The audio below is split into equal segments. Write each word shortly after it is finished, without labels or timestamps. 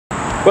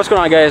What's going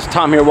on, guys?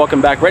 Tom here,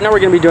 welcome back. Right now we're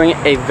going to be doing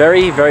a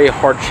very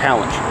hard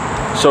challenge.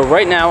 So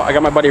right now I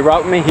got my buddy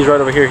Rob with me. He's right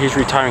over here. He's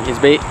retiring his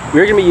bait.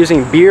 We're going to be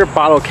using beer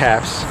bottle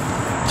caps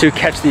to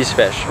catch these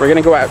fish. We're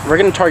going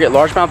to target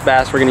largemouth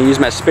bass. We're going to use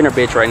them as spinner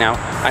baits right now.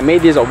 I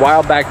made these a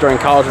while back during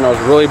college when I was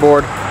really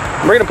bored.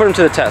 And we're going to put them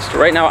to the test.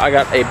 Right now I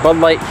got a Bud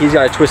Light. He's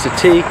got a Twisted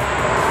Tea.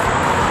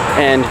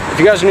 And if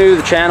you guys are new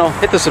to the channel,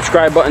 hit the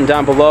subscribe button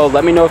down below.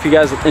 Let me know if you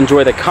guys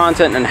enjoy the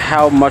content and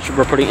how much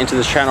we're putting into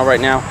this channel right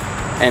now.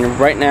 And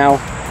right now,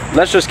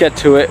 let's just get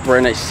to it. We're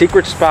in a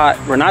secret spot.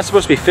 We're not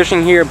supposed to be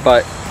fishing here,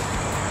 but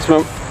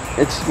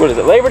it's what is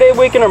it, Labor Day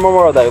weekend or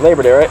Memorial Day?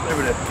 Labor Day, right?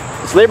 Labor Day.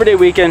 It's Labor Day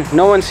weekend.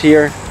 No one's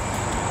here.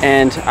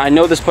 And I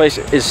know this place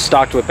is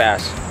stocked with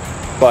bass.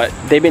 But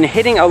they've been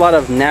hitting a lot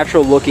of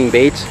natural looking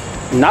baits,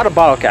 not a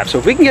bottle cap. So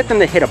if we can get them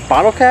to hit a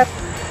bottle cap,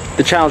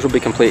 the challenge will be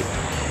complete.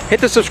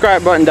 Hit the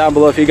subscribe button down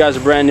below if you guys are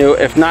brand new.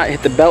 If not,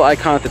 hit the bell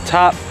icon at the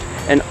top.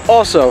 And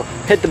also,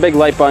 hit the big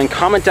like button.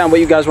 Comment down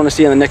what you guys want to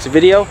see in the next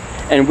video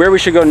and where we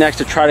should go next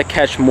to try to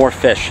catch more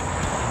fish.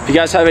 If you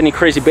guys have any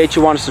crazy baits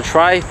you want us to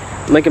try,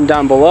 link them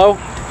down below.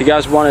 If you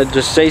guys want to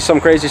just say some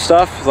crazy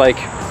stuff, like,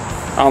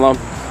 I don't know,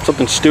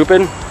 something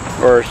stupid,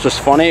 or it's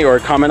just funny, or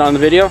comment on the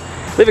video,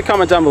 leave a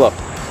comment down below.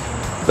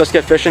 Let's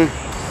get fishing.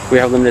 We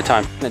have limited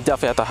time. I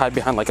definitely have to hide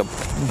behind like a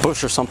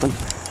bush or something.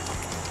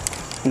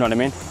 You know what I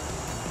mean?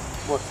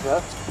 What's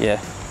that?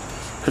 Yeah,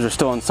 because we're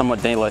still in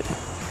somewhat daylight.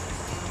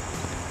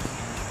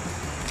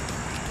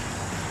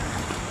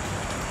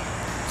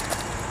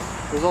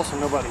 There's also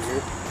nobody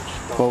here.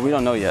 Well, we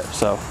don't know yet,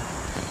 so.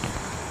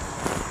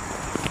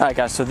 Alright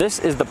guys, so this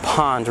is the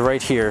pond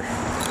right here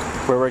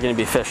where we're going to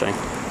be fishing.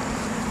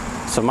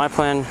 So my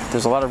plan,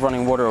 there's a lot of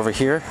running water over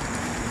here.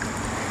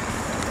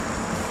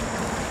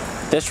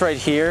 This right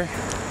here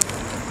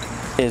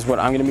is what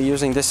I'm going to be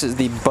using. This is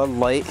the Bud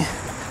Light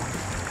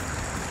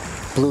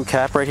blue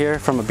cap right here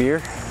from a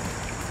beer.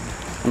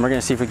 And we're going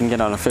to see if we can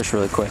get on a fish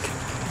really quick.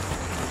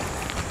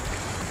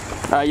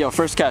 Alright, yo,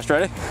 first cast,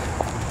 ready?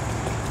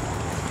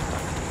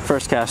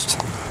 First cast.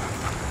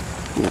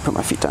 I'm gonna put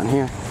my feet down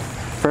here.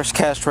 First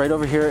cast right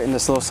over here in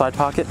this little side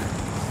pocket.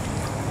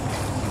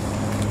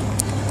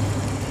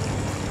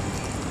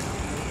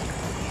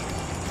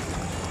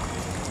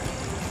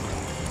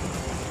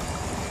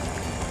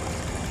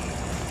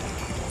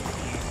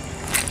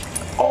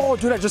 Oh,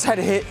 dude, I just had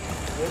a hit.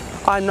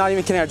 I'm not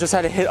even kidding. I just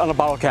had a hit on a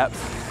bottle cap.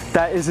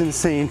 That is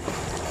insane.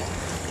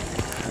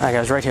 All right,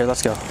 guys, right here.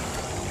 Let's go.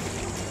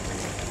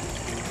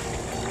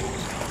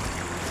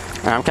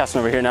 I'm casting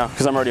over here now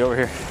because I'm already over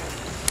here.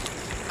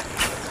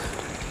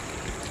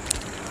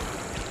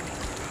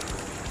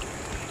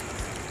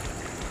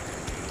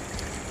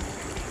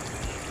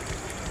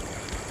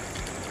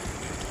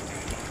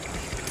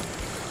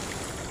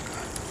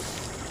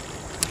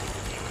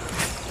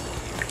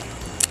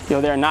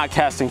 Yo, they're not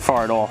casting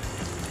far at all.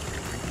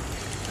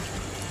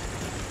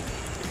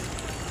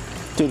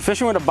 Dude,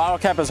 fishing with a bottle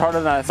cap is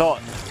harder than I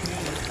thought.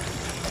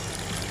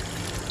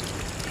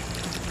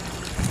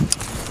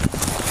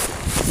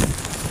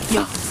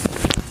 Yeah.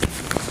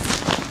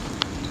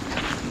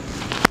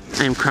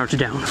 I am crouched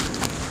down.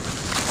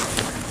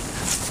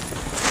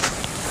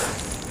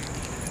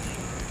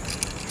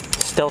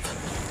 Stealth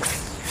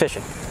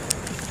fishing.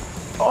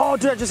 Oh,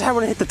 dude, I just had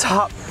one hit the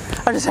top.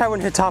 I just had one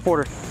hit top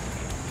water.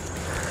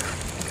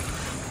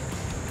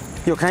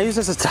 Yo, can I use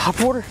this as top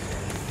water?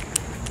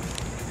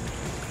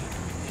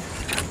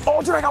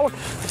 Oh, dude, I got one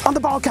on the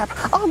bottle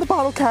cap. On the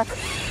bottle cap.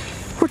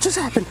 What just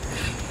happened?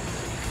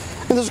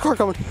 And there's a car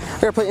coming. I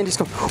gotta play Indy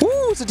Scope.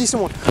 Ooh, it's a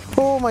decent one.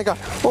 Oh my god.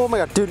 Oh my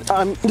god, dude. Dude,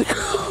 on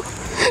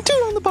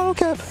the bottle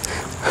cap.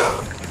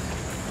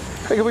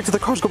 I gotta wait till the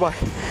cars go by.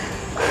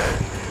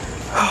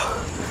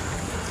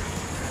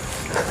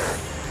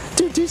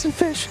 Dude, decent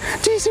fish.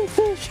 Decent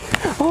fish.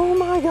 Oh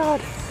my god.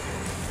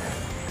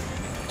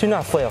 Do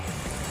not flail.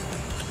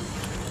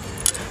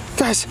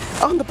 Guys,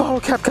 on the bottle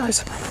cap,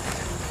 guys.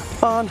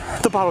 On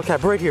the bottle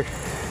cap, right here.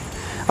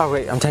 Oh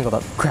wait, I'm tangled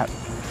up. Crap.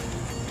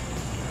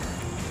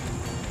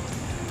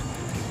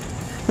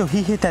 Yo,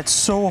 he hit that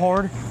so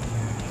hard.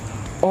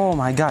 Oh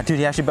my god, dude,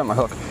 he actually bent my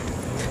hook.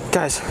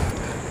 Guys,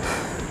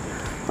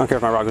 I don't care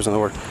if my rod goes in the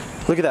water.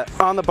 Look at that,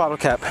 on the bottle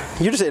cap.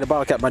 You just ate a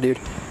bottle cap, my dude.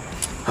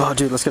 Oh,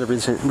 dude, let's get a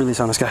release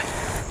on this guy.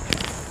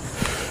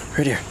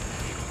 Right here.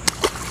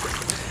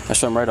 I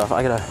shut him right off.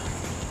 I gotta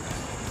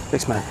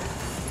fix my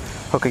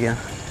hook again.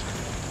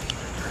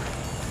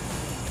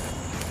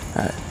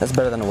 Alright, that's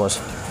better than it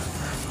was.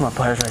 My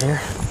pliers right here.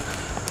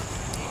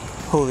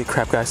 Holy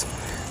crap, guys.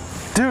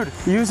 Dude,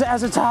 use it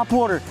as a top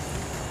water.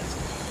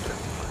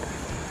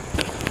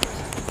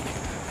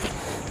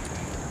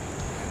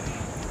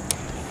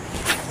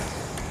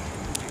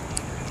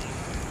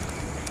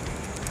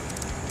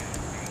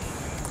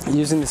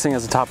 Using this thing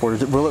as a top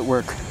water, will it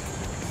work?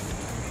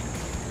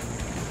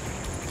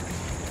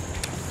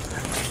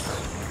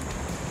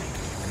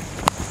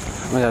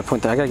 I gotta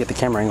point that. I gotta get the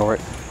camera angle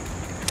right.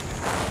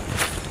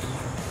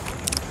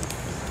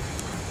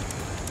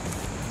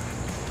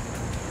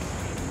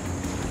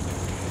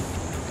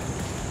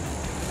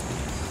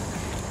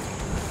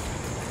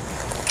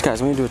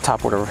 Guys, let me do a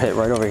top water hit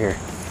right over here.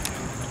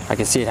 I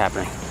can see it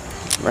happening.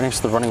 Right next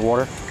to the running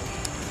water.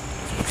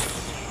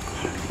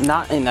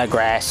 Not in the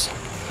grass.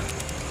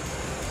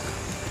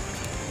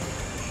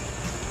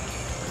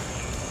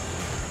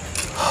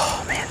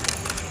 Oh man.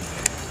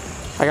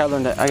 I gotta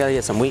learn that. I gotta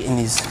get some weight in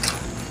these.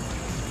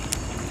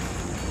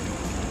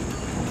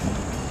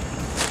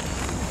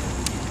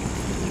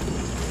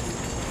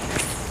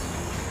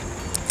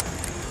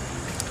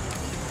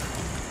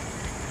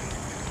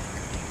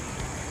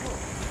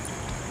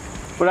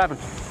 What happened?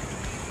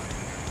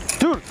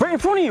 Dude, right in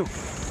front of you.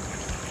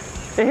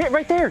 It hit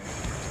right there.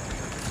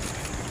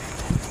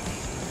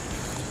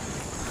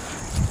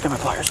 Get my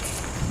pliers.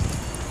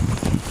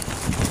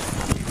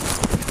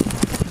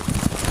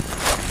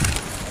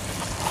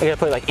 I gotta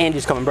play like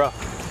Andy's coming, bro.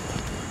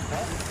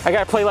 I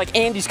gotta play like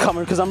Andy's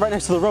coming because I'm right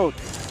next to the road.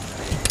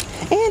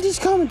 Andy's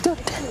coming.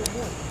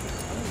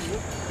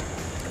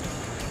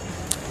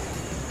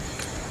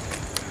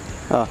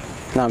 Oh,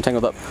 now I'm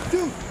tangled up.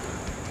 Dude,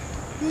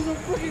 there's a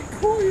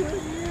freaking koi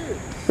right here.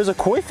 There's a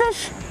koi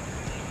fish?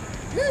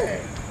 Yeah.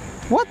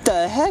 What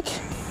the heck?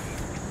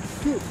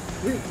 Dude,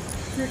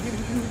 freaking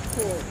huge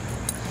koi.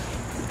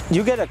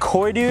 You get a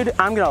koi, dude,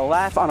 I'm gonna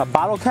laugh on a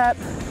bottle cap.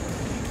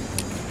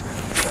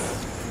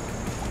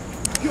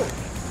 Yo,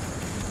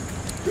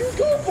 he's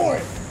going for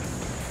it.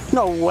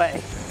 No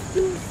way.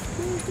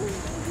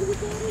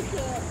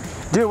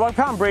 Dude, what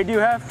pound braid do you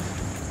have?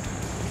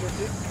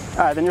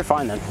 All right, then you're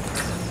fine then.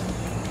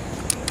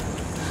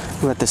 I'm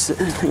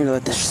gonna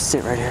let this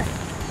sit right here.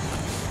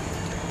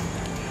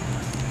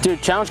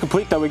 Dude, challenge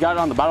complete though. We got it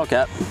on the bottle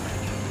cap.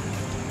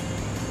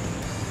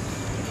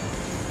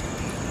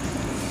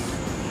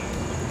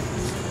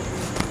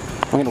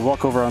 I'm gonna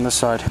walk over on this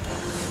side.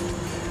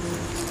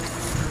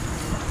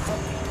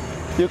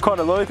 You caught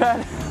a lily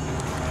pad?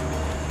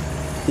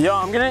 Yo,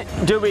 I'm gonna,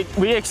 dude, we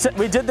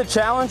did the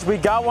challenge. We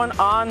got one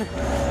on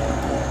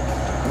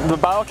the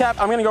bottle cap.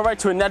 I'm gonna go right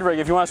to a Ned rig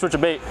if you want to switch a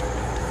bait.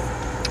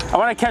 I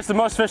want to catch the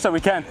most fish that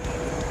we can.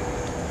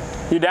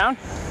 You down?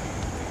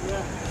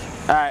 Yeah.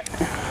 All right.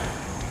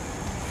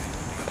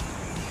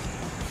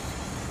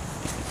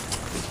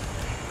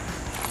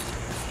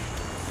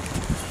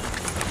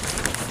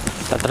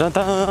 Da, da, da,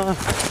 da.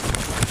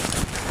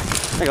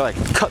 I gotta like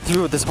cut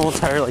through with this whole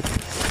entire like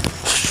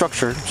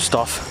structure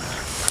stuff.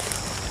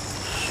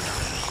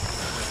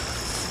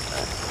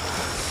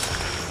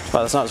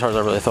 Wow, that's not as hard as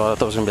I really thought. I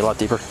thought it was gonna be a lot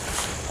deeper.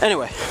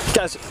 Anyway,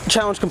 guys,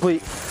 challenge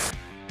complete.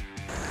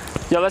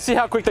 Yo, let's see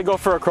how quick they go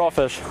for a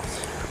crawfish. I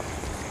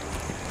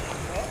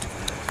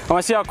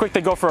want to see how quick they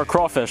go for a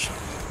crawfish.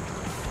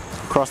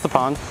 Across the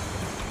pond.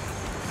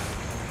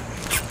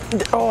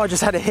 Oh, I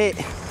just had a hit.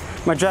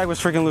 My drag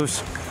was freaking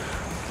loose.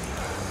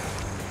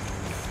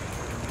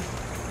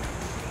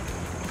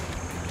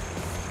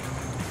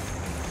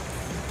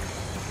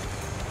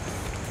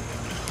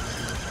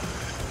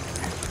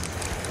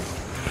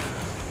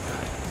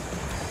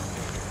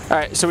 All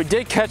right, so we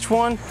did catch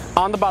one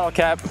on the bottle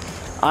cap.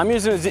 I'm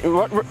using a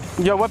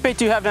what bait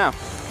do you have now?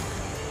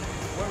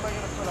 What am I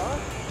gonna put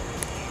on?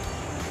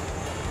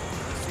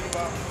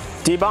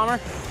 D-bomber?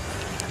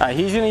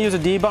 He's gonna use a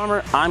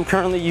D-bomber. I'm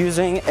currently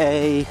using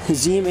a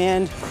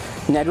Z-Man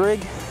Ned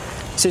rig.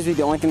 Seems to be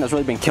the only thing that's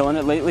really been killing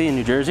it lately in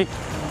New Jersey.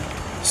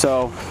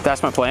 So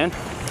that's my plan.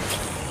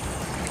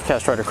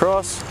 Cast right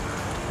across,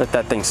 let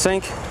that thing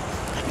sink.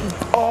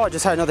 Oh, I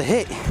just had another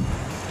hit.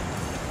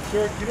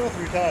 Sure, you don't have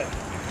to retie.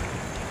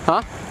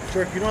 Huh?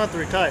 Sure, you don't have to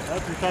retie. I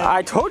have to retie.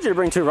 I told you to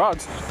bring 2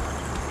 rods.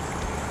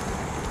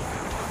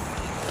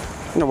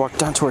 I'm gonna walk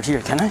down towards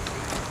here, can I?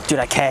 Dude,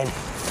 I can.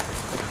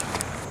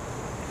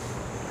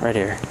 Right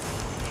here.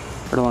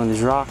 Right along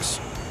these rocks.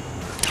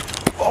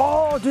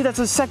 Oh, dude, that's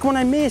the second one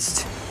I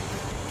missed.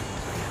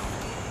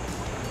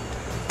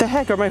 The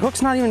heck? Are my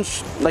hooks not even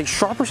like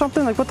sharp or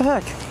something? Like, what the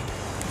heck?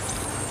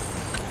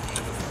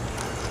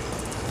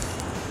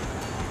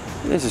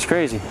 This is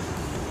crazy.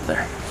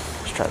 There.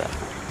 Let's try that.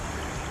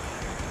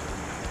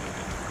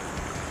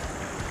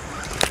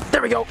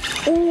 There we go.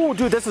 Oh,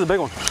 dude, this is a big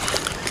one.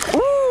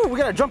 Ooh, we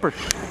got a jumper.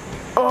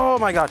 Oh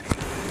my God.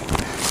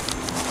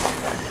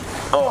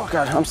 Oh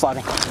God, I'm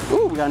sliding.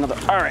 Ooh, we got another.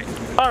 All right,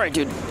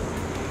 dude.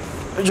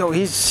 Yo,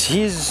 he's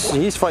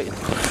fighting.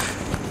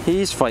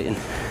 He's fighting.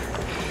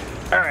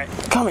 All right,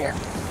 come here.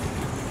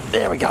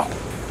 There we go.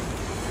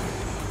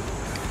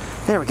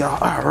 There we go.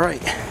 All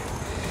right.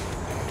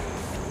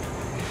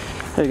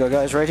 There you go,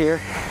 guys. Right here.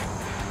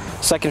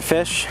 Second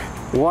fish.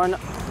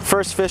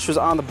 First fish was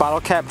on the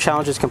bottle cap.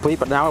 Challenge is complete,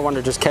 but now I want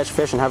to just catch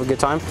fish and have a good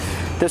time.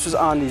 This was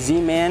on the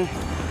Z-Man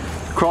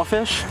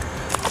crawfish.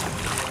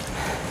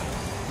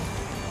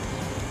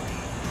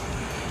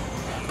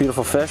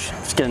 Beautiful fish.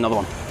 Let's get another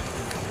one.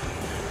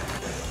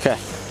 Okay.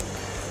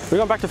 We're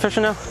going back to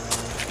fishing now?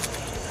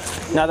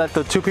 Now that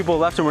the 2 people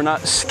left and we're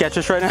not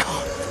sketchish right now?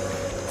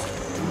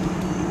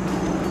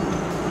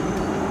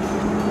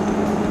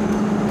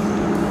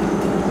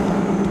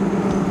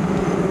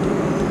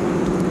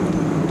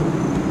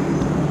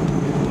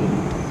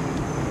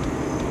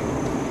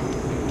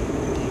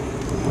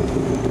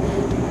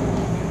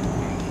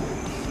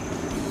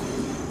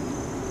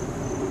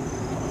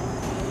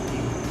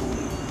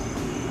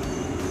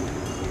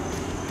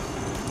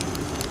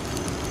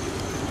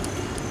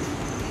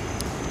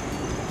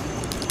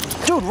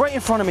 Dude, right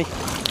in front of me.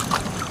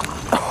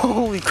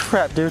 Holy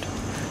crap, dude.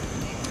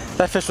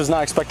 That fish was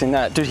not expecting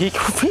that. Dude, he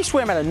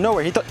swam out of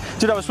nowhere. He thought,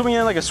 dude, I was swimming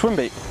in like a swim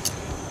bait.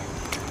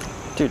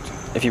 Dude,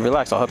 if you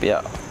relax, I'll help you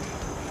out.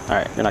 All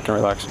right, you're not gonna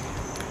relax.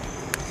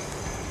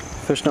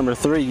 Fish number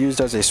 3 used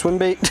as a swim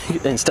bait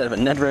instead of a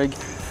Ned rig.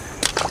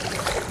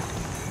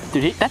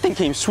 Dude, that thing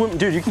came swim.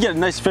 Dude, you can get a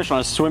nice fish on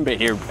a swim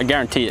bait here. I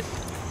guarantee it.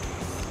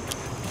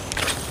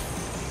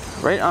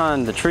 Right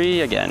on the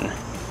tree again.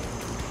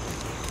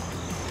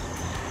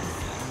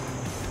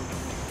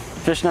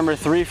 Fish number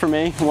 3 for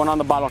me, 1 on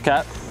the bottle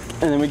cap.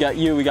 And then we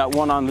got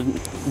 1 on the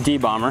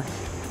D-bomber.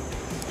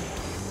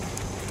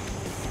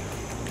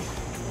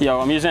 Yo,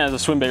 I'm using it as a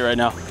swim bait right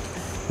now.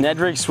 Ned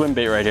rig swim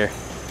bait right here.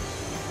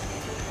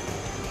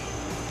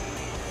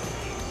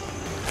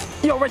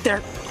 Yo, right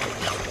there.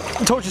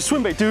 I told you,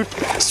 swim bait, dude.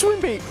 Swim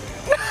bait.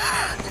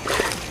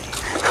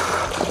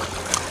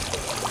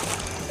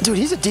 Dude,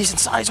 he's a decent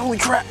size, holy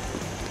crap.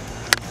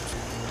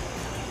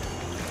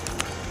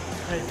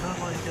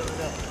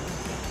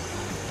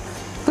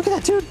 Look at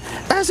that, dude.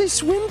 As a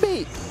swim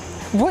bait.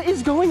 What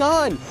is going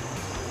on?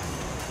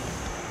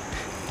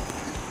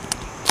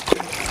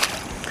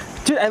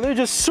 Dude, I literally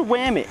just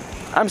swam it.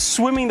 I'm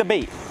swimming the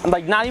bait. I'm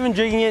like not even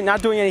jigging it,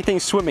 not doing anything,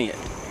 swimming it.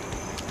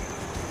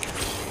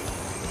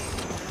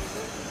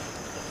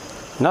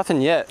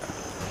 Nothing yet.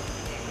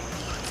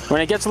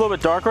 When it gets a little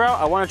bit darker out,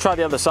 I want to try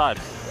the other side.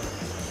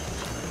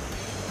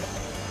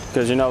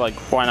 Because you know, like,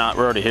 why not?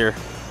 We're already here.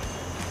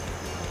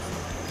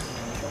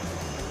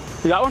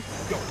 You got one?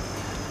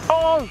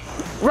 Oh,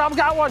 Rob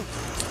got one.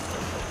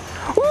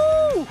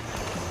 Woo!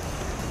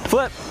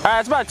 Flip. All right,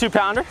 it's about a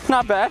 2-pounder.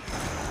 Not bad.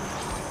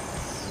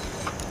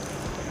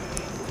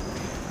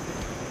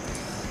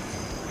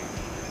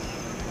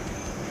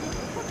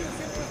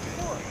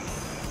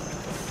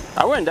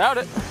 I wouldn't doubt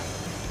it.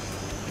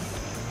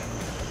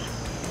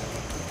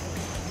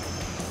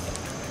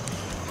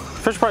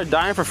 Fish are probably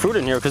dying for food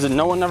in here because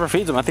no one ever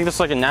feeds them. I think this is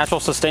like a natural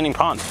sustaining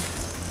pond.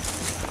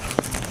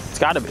 It's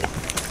got to be.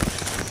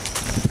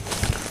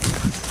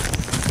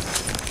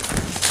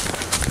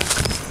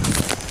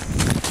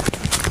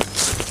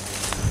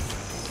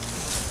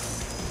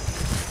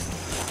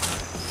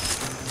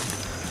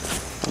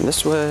 And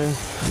this way.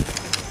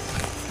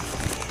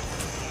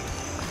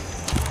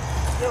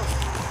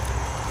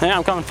 Yeah,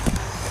 I'm coming.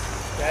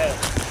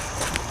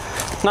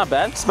 Not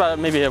bad. It's about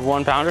maybe a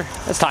 1-pounder.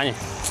 That's tiny.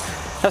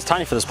 That's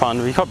tiny for this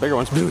pond. We caught bigger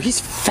ones. Dude, he's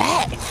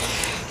fat.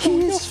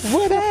 He's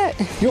fat.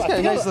 Yo,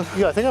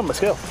 I think I'm a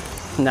scale.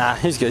 Nah,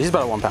 he's good. He's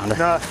about a 1-pounder.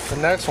 Nah, the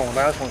next one's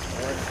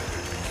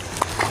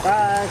fine.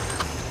 Bye.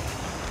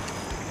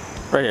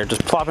 Right here,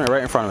 just plopping it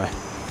right in front of me.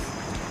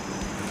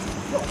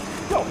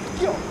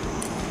 Yo.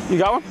 You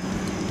got one?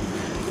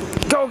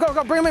 Go, go,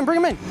 go. Bring him in, bring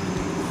him in.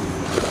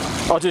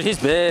 Oh, dude, he's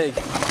big.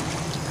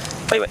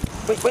 Wait.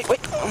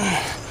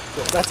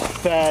 Yo, that's a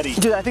fatty.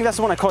 Dude, I think that's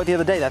the one I caught the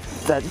other day, that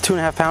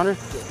 2.5-pounder.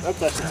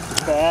 That's a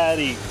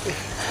fatty.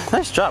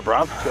 Nice job,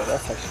 Rob. Yo,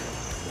 that's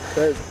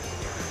actually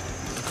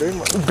very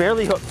much.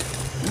 Barely hooked.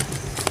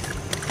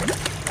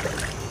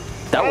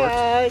 That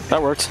worked.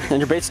 That worked. And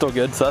your bait's still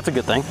good, so that's a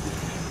good thing.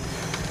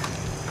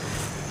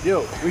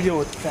 Yo, we're dealing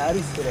with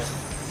fatties today.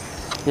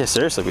 Yeah,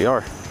 seriously, we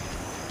are.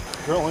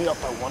 You're only up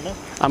by 1 now?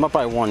 I'm up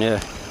by 1, yeah.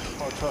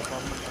 Oh, trust me.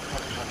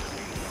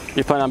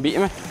 You planning on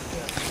beating me?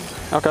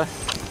 Yeah. Okay.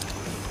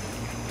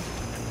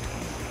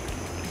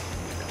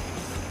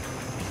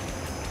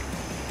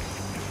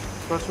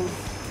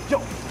 Yo.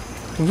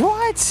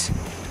 What?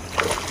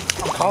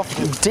 I'm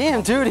confident.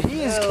 Damn, dude,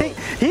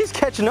 he's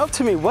catching up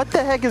to me. What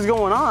the heck is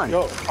going on?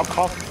 Yo, I'm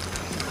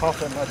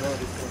confident in my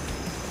ability.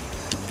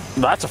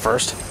 That's a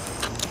first.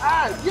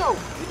 Ah, yo,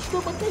 you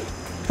stole my bait.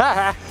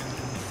 Haha.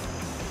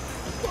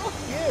 Fuck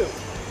you.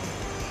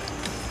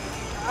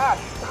 Ah.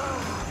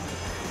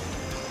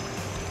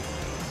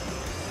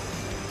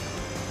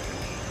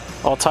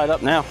 All tied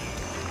up now.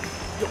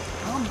 Yo,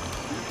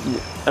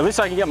 At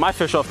least I can get my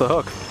fish off the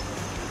hook.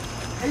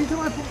 anytime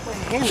I put my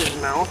hand in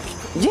his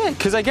mouth. Yeah,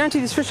 because I guarantee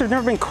these fish have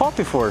never been caught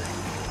before.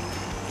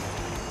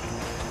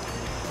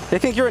 They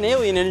think you're an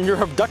alien and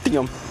you're abducting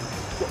them.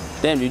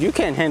 Damn, dude, you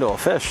can't handle a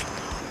fish.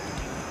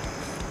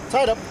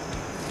 Tied up.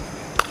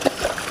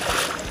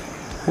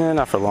 Eh,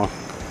 not for long.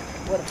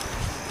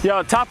 What?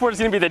 Yo, top board is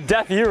gonna be the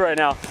death of you right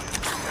now.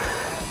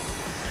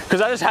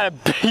 Because I just had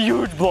a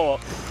huge blow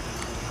up.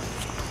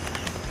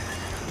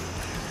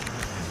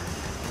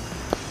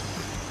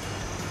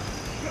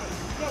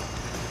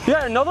 You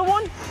got another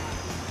one?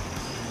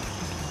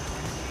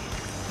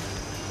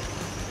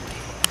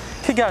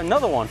 He got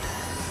another one.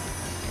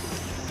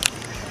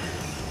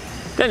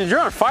 Yeah, dude, you're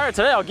on fire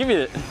today, I'll give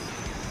you it.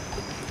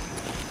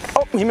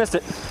 Oh, he missed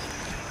it.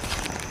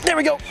 There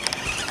we go.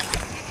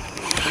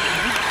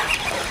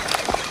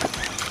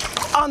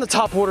 On the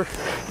top water.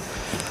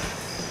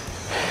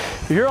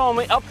 You're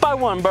only up by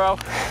 1, bro.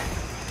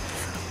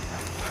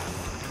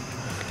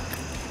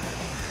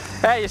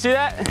 Hey, you see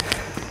that?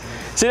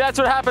 See, that's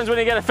what happens when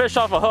you get a fish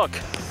off a hook.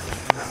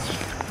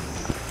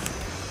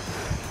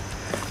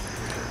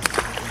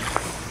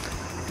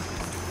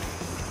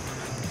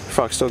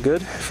 Frog's still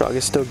good. Frog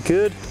is still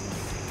good.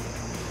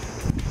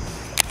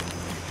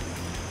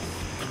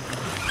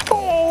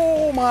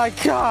 Oh my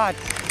God.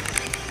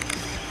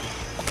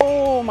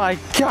 Oh my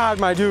God,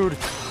 my dude.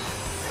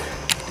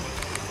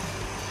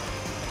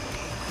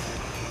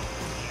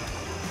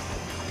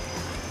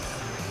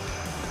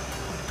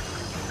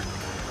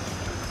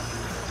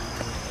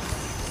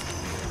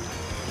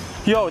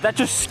 Yo, that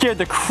just scared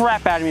the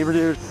crap out of me,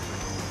 dude.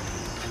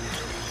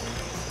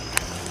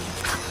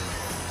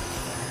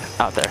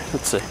 Out there,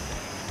 let's see.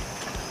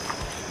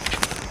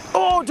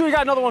 Oh, dude, we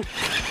got another one.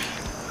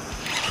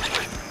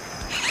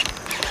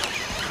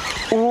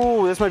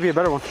 Ooh, this might be a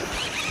better one.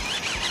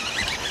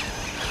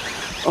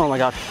 Oh my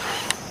God.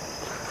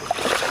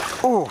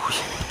 Ooh.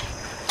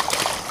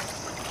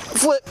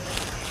 Flip.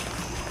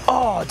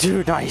 Oh,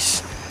 dude,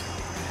 nice.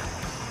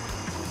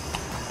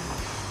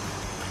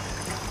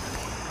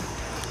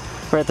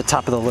 Right at the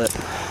top of the lip.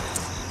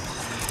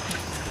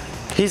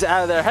 He's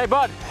out of there. Hey,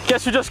 bud,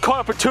 guess you just caught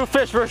up with 2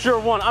 fish versus your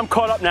 1. I'm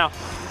caught up now.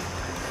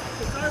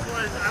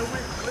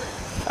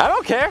 I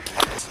don't care.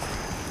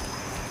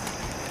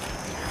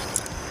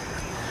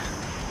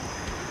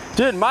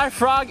 Dude, my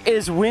frog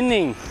is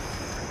winning.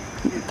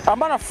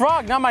 I'm on a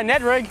frog, not my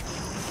Ned rig.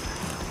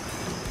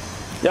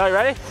 Yo, you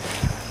ready?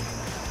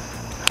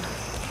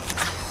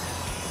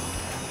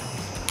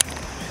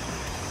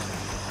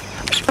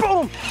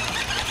 Boom!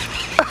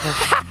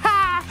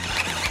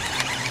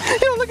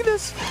 Yo, look at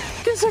this.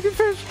 Get second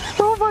fish.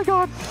 Oh my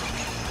God.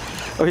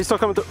 Oh, he's still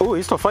coming through. Oh,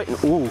 he's still fighting.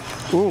 Ooh,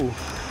 ooh,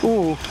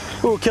 ooh,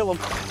 ooh, kill him.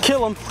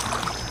 Kill him.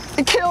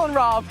 Kill him,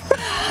 Rob.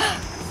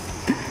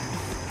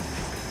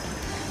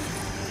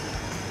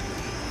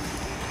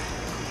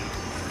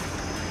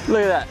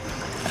 Look at that.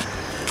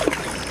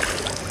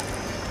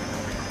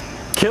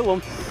 Kill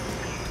him.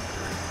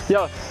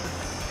 Yo,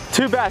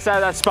 2 bass out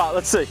of that spot.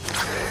 Let's see.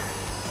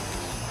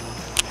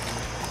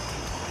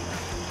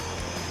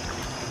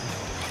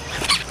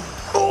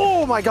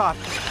 Oh my God.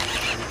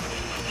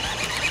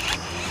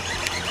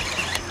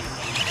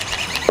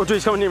 Oh, dude,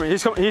 he's coming near me.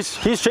 He's coming.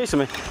 He's chasing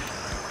me.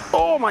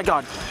 Oh my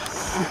God.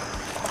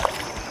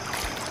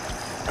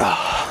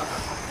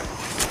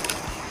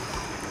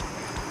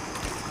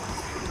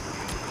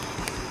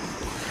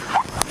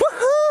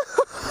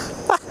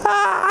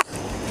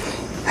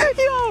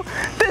 Yo,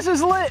 this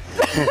is lit.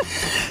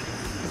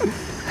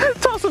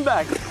 Toss him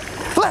back.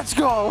 Let's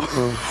go.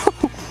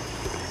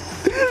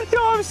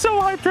 Yo, I'm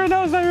so hyped right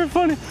now. It's not even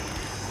funny.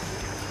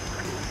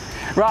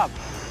 Rob,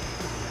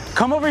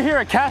 come over here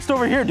and cast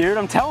over here, dude.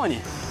 I'm telling you.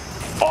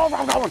 Oh,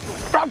 Rob got one.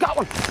 Rob got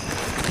one.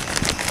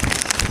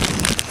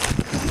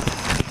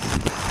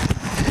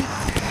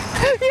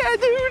 Yeah,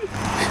 dude.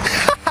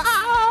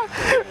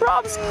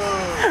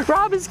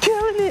 Rob is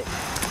killing it.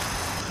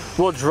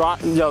 We'll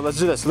drive. Yo, let's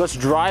do this. Let's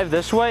drive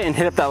this way and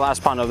hit up that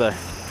last pond over there.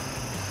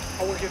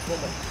 I want to catch one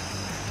more.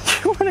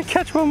 You want to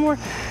catch one more?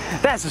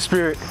 That's the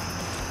spirit. Dude,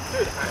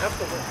 I have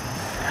to win.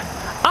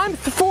 I'm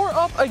 4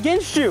 up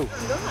against you.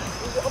 I'm not.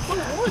 You're up by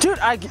 1. Dude,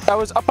 I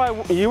was up by,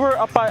 you were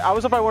up by, I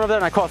was up by 1 over there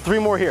and I caught 3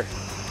 more here.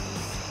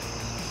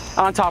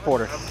 On top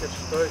order. I'm catching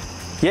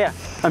 3. Yeah,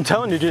 I'm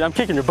telling you, dude, I'm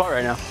kicking your butt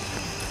right now.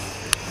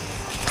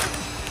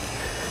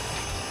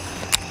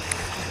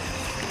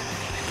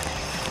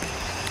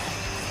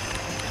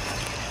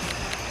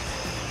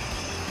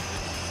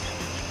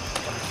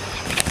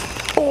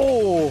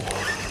 Oh!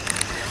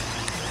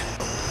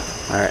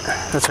 All right,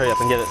 let's hurry up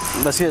and get it.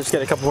 Let's just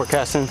get a couple more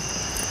casts in.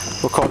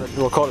 We'll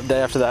call it a day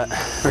after that.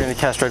 We're gonna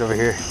cast right over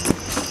here.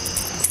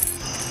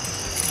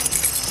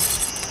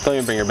 Don't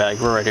even bring your bag.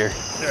 We're right here.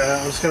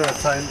 Yeah, I was gonna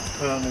try and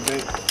put on the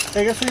bait.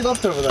 Hey, guess what you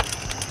left over there?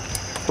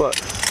 What?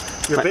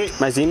 Your bait.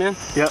 My Z-Man?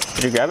 Yep.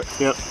 Did you grab it?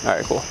 Yep. All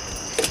right, cool.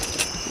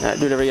 All right,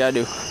 do whatever you gotta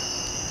do.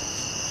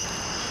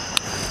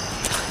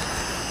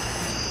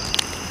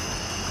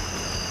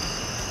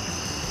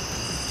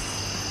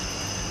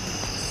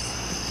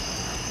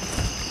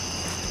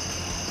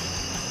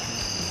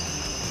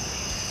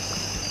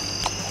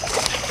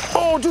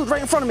 Oh, dude,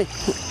 right in front of me.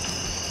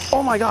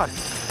 Oh my God.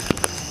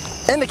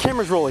 And the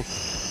camera's rolling.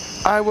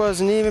 I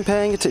wasn't even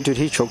paying attention. Dude,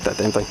 he choked that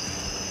damn thing.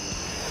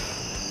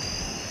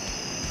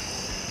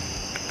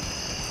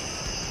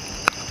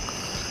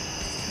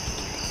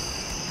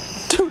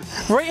 Dude,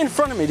 right in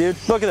front of me, dude.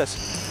 Look at this.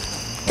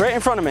 Right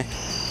in front of me.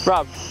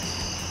 Rob.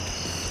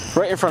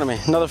 Right in front of me.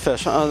 Another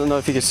fish. I don't know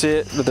if you can see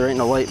it, but there ain't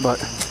no light, but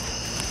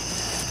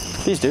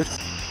these, dude.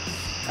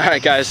 All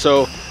right, guys,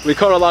 so we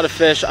caught a lot of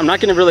fish. I'm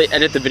not gonna really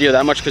edit the video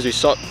that much because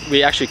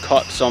we actually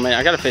caught so many.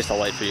 I gotta face the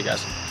light for you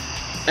guys.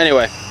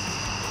 Anyway,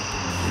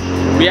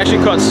 we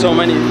actually caught so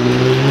many.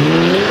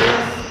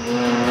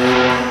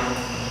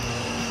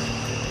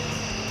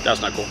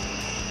 That's not cool.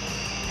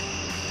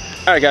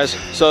 All right, guys,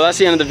 so that's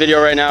the end of the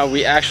video right now.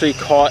 We actually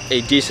caught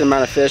a decent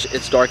amount of fish.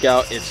 It's dark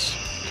out, it's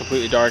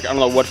completely dark. I don't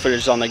know what footage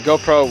is on the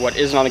GoPro, what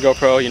isn't on the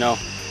GoPro, you know,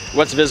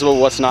 what's visible,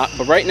 what's not.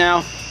 But right now,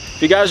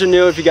 if you guys are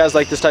new, if you guys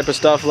like this type of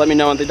stuff, let me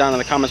know down in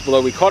the comments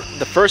below. We caught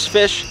the first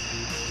fish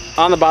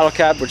on the bottle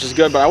cap, which is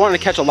good, but I wanted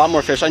to catch a lot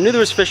more fish. I knew there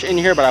was fish in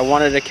here, but I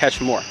wanted to catch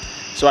more.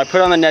 So I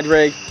put on the Ned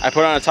rig, I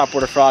put on a top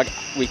water frog.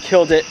 We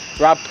killed it.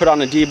 Rob put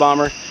on a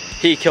D-bomber.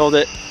 He killed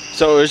it.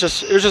 So it was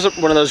just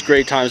one of those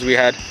great times we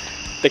had.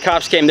 The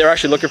cops came. They were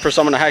actually looking for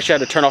someone. I actually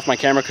had to turn off my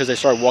camera because they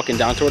started walking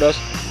down toward us.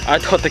 I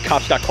thought the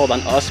cops got called on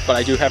us, but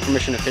I do have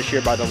permission to fish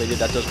here by the lady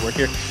that does work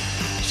here.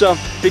 So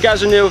if you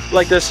guys are new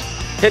like this,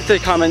 hit the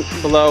comment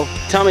below.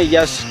 Tell me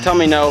yes, tell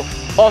me no.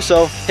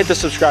 Also, hit the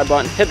subscribe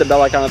button, hit the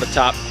bell icon at the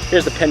top.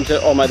 Here's the pin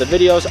to all my other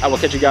videos. I will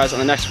catch you guys on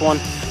the next one.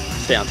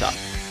 Stay on top.